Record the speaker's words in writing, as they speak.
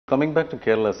Coming back to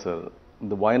Kerala, sir,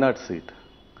 the Wayanad seat,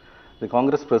 the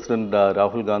Congress President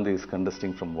Rahul Gandhi is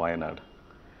contesting from Wayanad.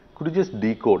 Could you just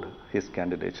decode his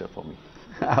candidature for me?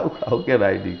 How can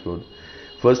I decode?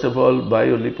 First of all, my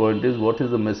only point is, what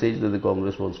is the message that the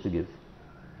Congress wants to give?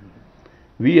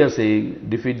 We are saying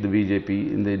defeat the BJP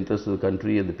in the interest of the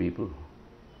country and the people.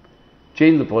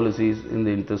 Change the policies in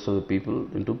the interest of the people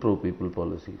into pro-people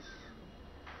policies.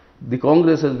 The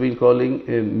Congress has been calling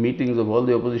meetings of all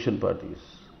the opposition parties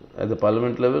at the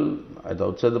parliament level, at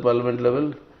outside the parliament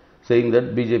level, saying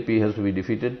that BJP has to be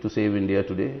defeated to save India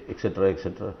today, etc.,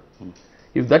 etc.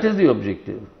 If that is the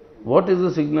objective, what is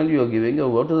the signal you are giving, or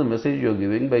what is the message you are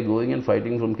giving by going and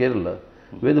fighting from Kerala,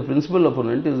 where the principal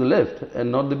opponent is the left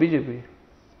and not the BJP?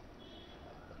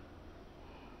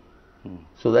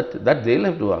 So that they'll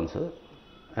have to answer,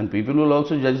 and people will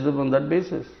also judge them on that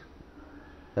basis.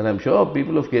 And I'm sure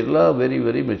people of Kerala are very,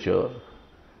 very mature.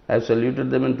 I've saluted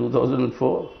them in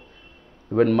 2004,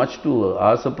 when much to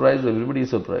our surprise, everybody's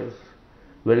surprise,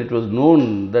 when it was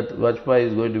known that Vajpayee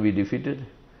is going to be defeated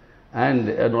and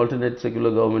an alternate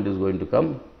secular government is going to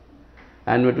come,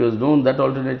 and when it was known that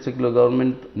alternate secular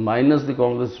government minus the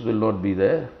Congress will not be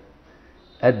there,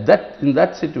 in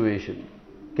that situation,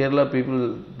 Kerala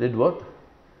people did what?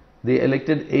 They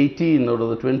elected 18 out of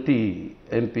the 20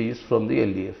 MPs from the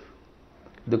LDF.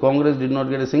 The Congress did not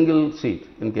get a single seat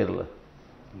in Kerala,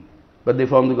 but they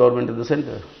formed the government in the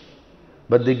centre.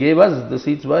 But they gave us the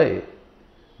seats. Why?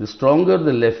 The stronger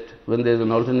the left when there is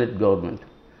an alternate government,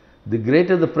 the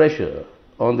greater the pressure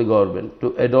on the government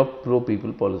to adopt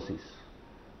pro-people policies.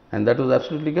 And that was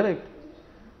absolutely correct.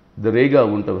 The Rega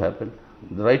wouldn't have happened.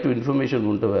 The right to information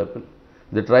wouldn't have happened.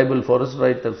 The Tribal Forest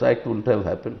Rights Act wouldn't have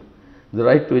happened. The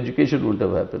right to education wouldn't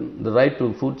have happened. The right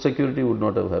to food security would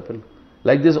not have happened.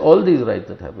 Like this, all these rights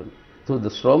that happen. So the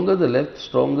stronger the left,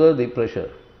 stronger the pressure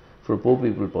for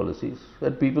pro-people policies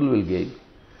that people will gain.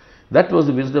 That was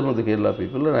the wisdom of the Kerala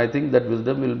people, and I think that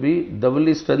wisdom will be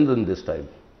doubly strengthened this time.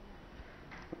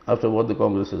 After what the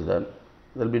Congress has done,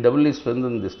 they will be doubly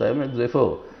strengthened this time, and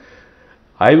therefore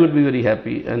I would be very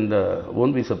happy and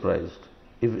won't be surprised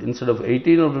if instead of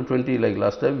 18 out of 20 like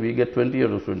last time, we get 20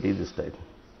 out of 20 this time.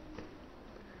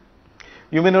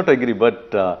 You may not agree,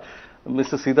 but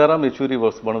Mr. Sitaram Yechury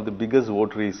was one of the biggest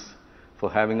votaries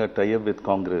for having a tie-up with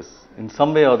Congress in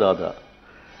some way or the other.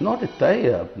 Not a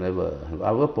tie-up, never.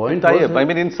 Our point tie-up, I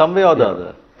mean in some way or the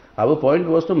other. Our point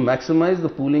was to maximize the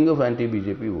pooling of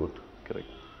anti-BJP vote. Correct.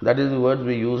 That is the word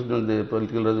we used in the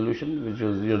political resolution, which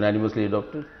was unanimously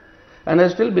adopted. And I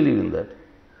still believe in that.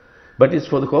 But it's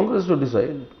for the Congress to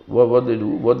decide what they do,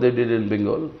 what they did in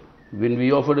Bengal. When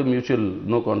we offered a mutual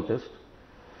no contest,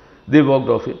 they walked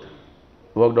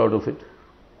out of it.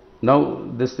 Now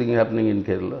this thing happening in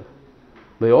Kerala.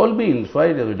 By all means,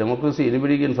 fight. Democracy,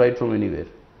 anybody can fight from anywhere.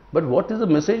 But what is the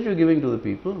message you're giving to the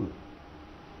people?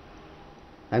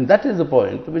 And that is the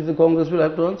point which the Congress will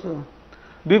have to answer.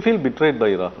 Do you feel betrayed by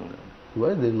Rahul?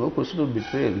 Why? There is no question of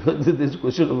betrayal. There is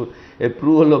question of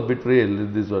approval of betrayal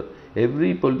in this one.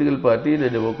 Every political party in a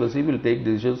democracy will take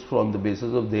decisions from the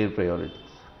basis of their priorities.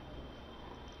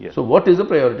 Yes. So what is the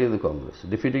priority of the Congress?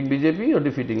 Defeating BJP or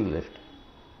defeating the left?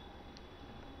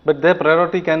 But their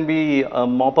priority can be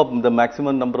mop up the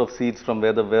maximum number of seats from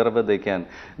wherever they can.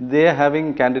 They are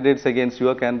having candidates against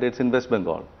your candidates in West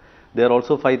Bengal. They are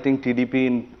also fighting TDP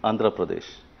in Andhra Pradesh,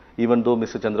 even though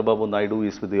Mr. Chandrababu Naidu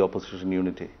is with the opposition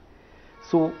unity.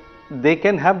 So they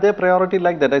can have their priority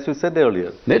like that, as you said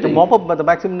earlier, to mop up the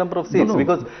maximum number of seats,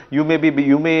 because you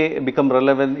may become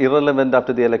irrelevant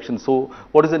after the election. So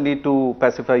what is the need to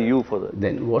pacify you for that?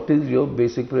 Then what is your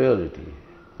basic priority?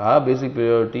 Our basic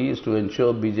priority is to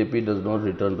ensure BJP does not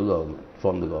return to government,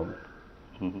 form the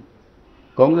government.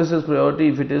 Congress's priority,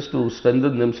 if it is to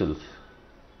strengthen themselves,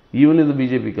 even if the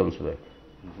BJP comes back,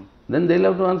 then they'll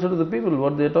have to answer to the people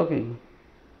what they're talking.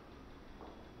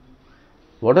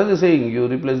 What are they saying you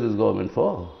replace this government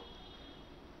for?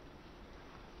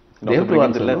 They have to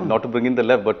answer. Not to bring in the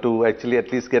left, but to actually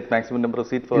at least get maximum number of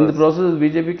seats for in the process,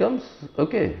 BJP comes,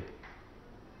 okay.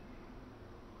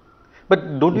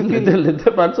 But don't you feel... Let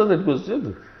them answer that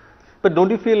question. But don't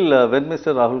you feel when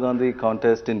Mr. Rahul Gandhi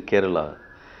contests in Kerala,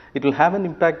 it will have an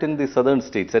impact in the southern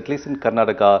states, at least in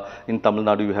Karnataka, in Tamil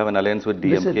Nadu, you have an alliance with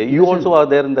DMK. You also are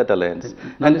there in that alliance.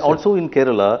 And also in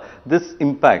Kerala, this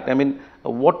impact, I mean,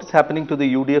 what is happening to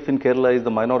the UDF in Kerala is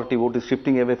the minority vote is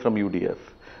shifting away from UDF.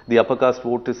 The upper caste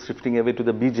vote is shifting away to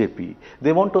the BJP.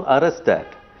 They want to arrest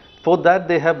that. For that,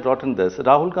 they have brought in this.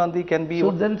 Rahul Gandhi can be... So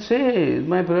then say,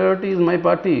 my priority is my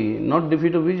party, not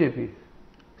defeat of BJP.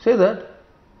 Say that.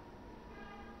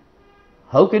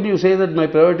 How can you say that my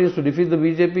priority is to defeat the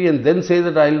BJP and then say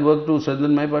that I will work to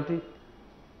strengthen my party?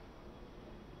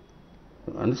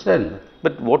 Understand?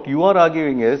 But what you are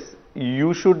arguing is,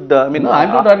 you should, I mean... No, I am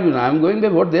not arguing. I am going by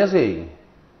what they are saying.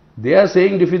 They are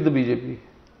saying defeat the BJP.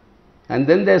 And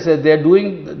then they say they are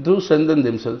doing to strengthen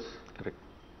themselves. Correct.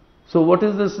 So what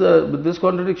is this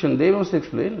contradiction? They must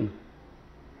explain.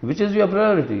 Which is your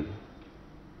priority?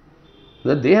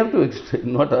 That they have to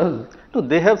explain, not us. No,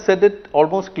 they have said it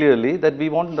almost clearly that we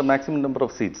want the maximum number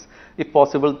of seats. If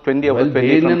possible, 20 out of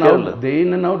 20 from Kerala. Day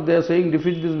in and out, they are saying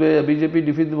defeat this BJP,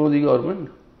 defeat the Modi government.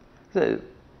 So,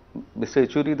 Mr.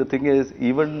 Yechuri, the thing is,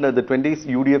 even the 20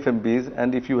 UDF MPs,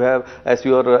 and if you have, as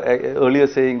you are earlier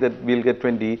saying that we'll get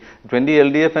 20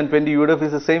 LDF and 20 UDF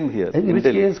is the same here. In which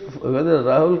case, whether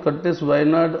Rahul contests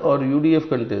Wayanad or UDF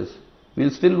contests, we'll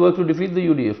still work to defeat the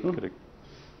UDF. No? Correct.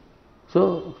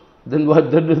 So, then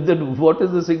what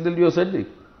is the signal you are sending?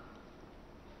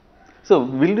 So,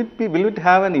 will it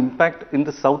have an impact in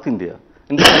the South India?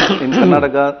 In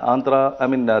Karnataka, Andhra, I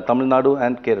mean Tamil Nadu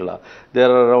and Kerala,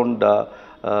 there are around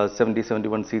 70,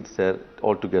 71 seats there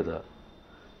altogether.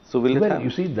 So will it have? You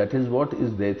see, that is what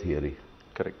is their theory.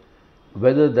 Correct.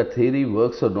 Whether that theory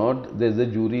works or not, the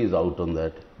jury is out on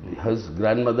that. His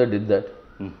grandmother did that,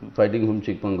 fighting from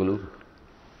Chikmagalur.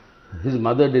 His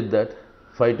mother did that,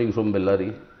 fighting from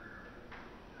Bellary.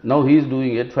 Now he is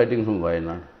doing it, fighting from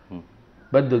Wayanad.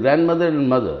 But the grandmother and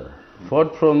mother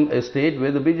fought from a state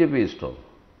where the BJP is strong.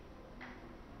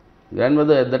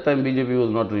 Grandmother, at that time BJP was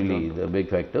not really the big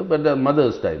factor, but the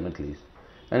mother's time at least.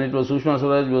 And it was Sushma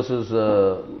Swaraj versus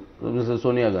Mrs.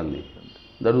 Sonia Gandhi,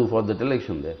 that who fought that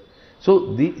election there.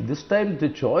 So this time the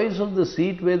choice of the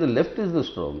seat where the left is the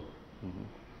strong,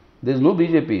 there is no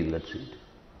BJP in that seat,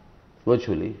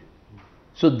 virtually.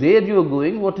 So there you are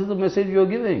going, what is the message you are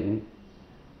giving?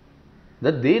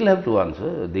 That they will have to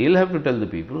answer, they will have to tell the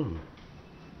people.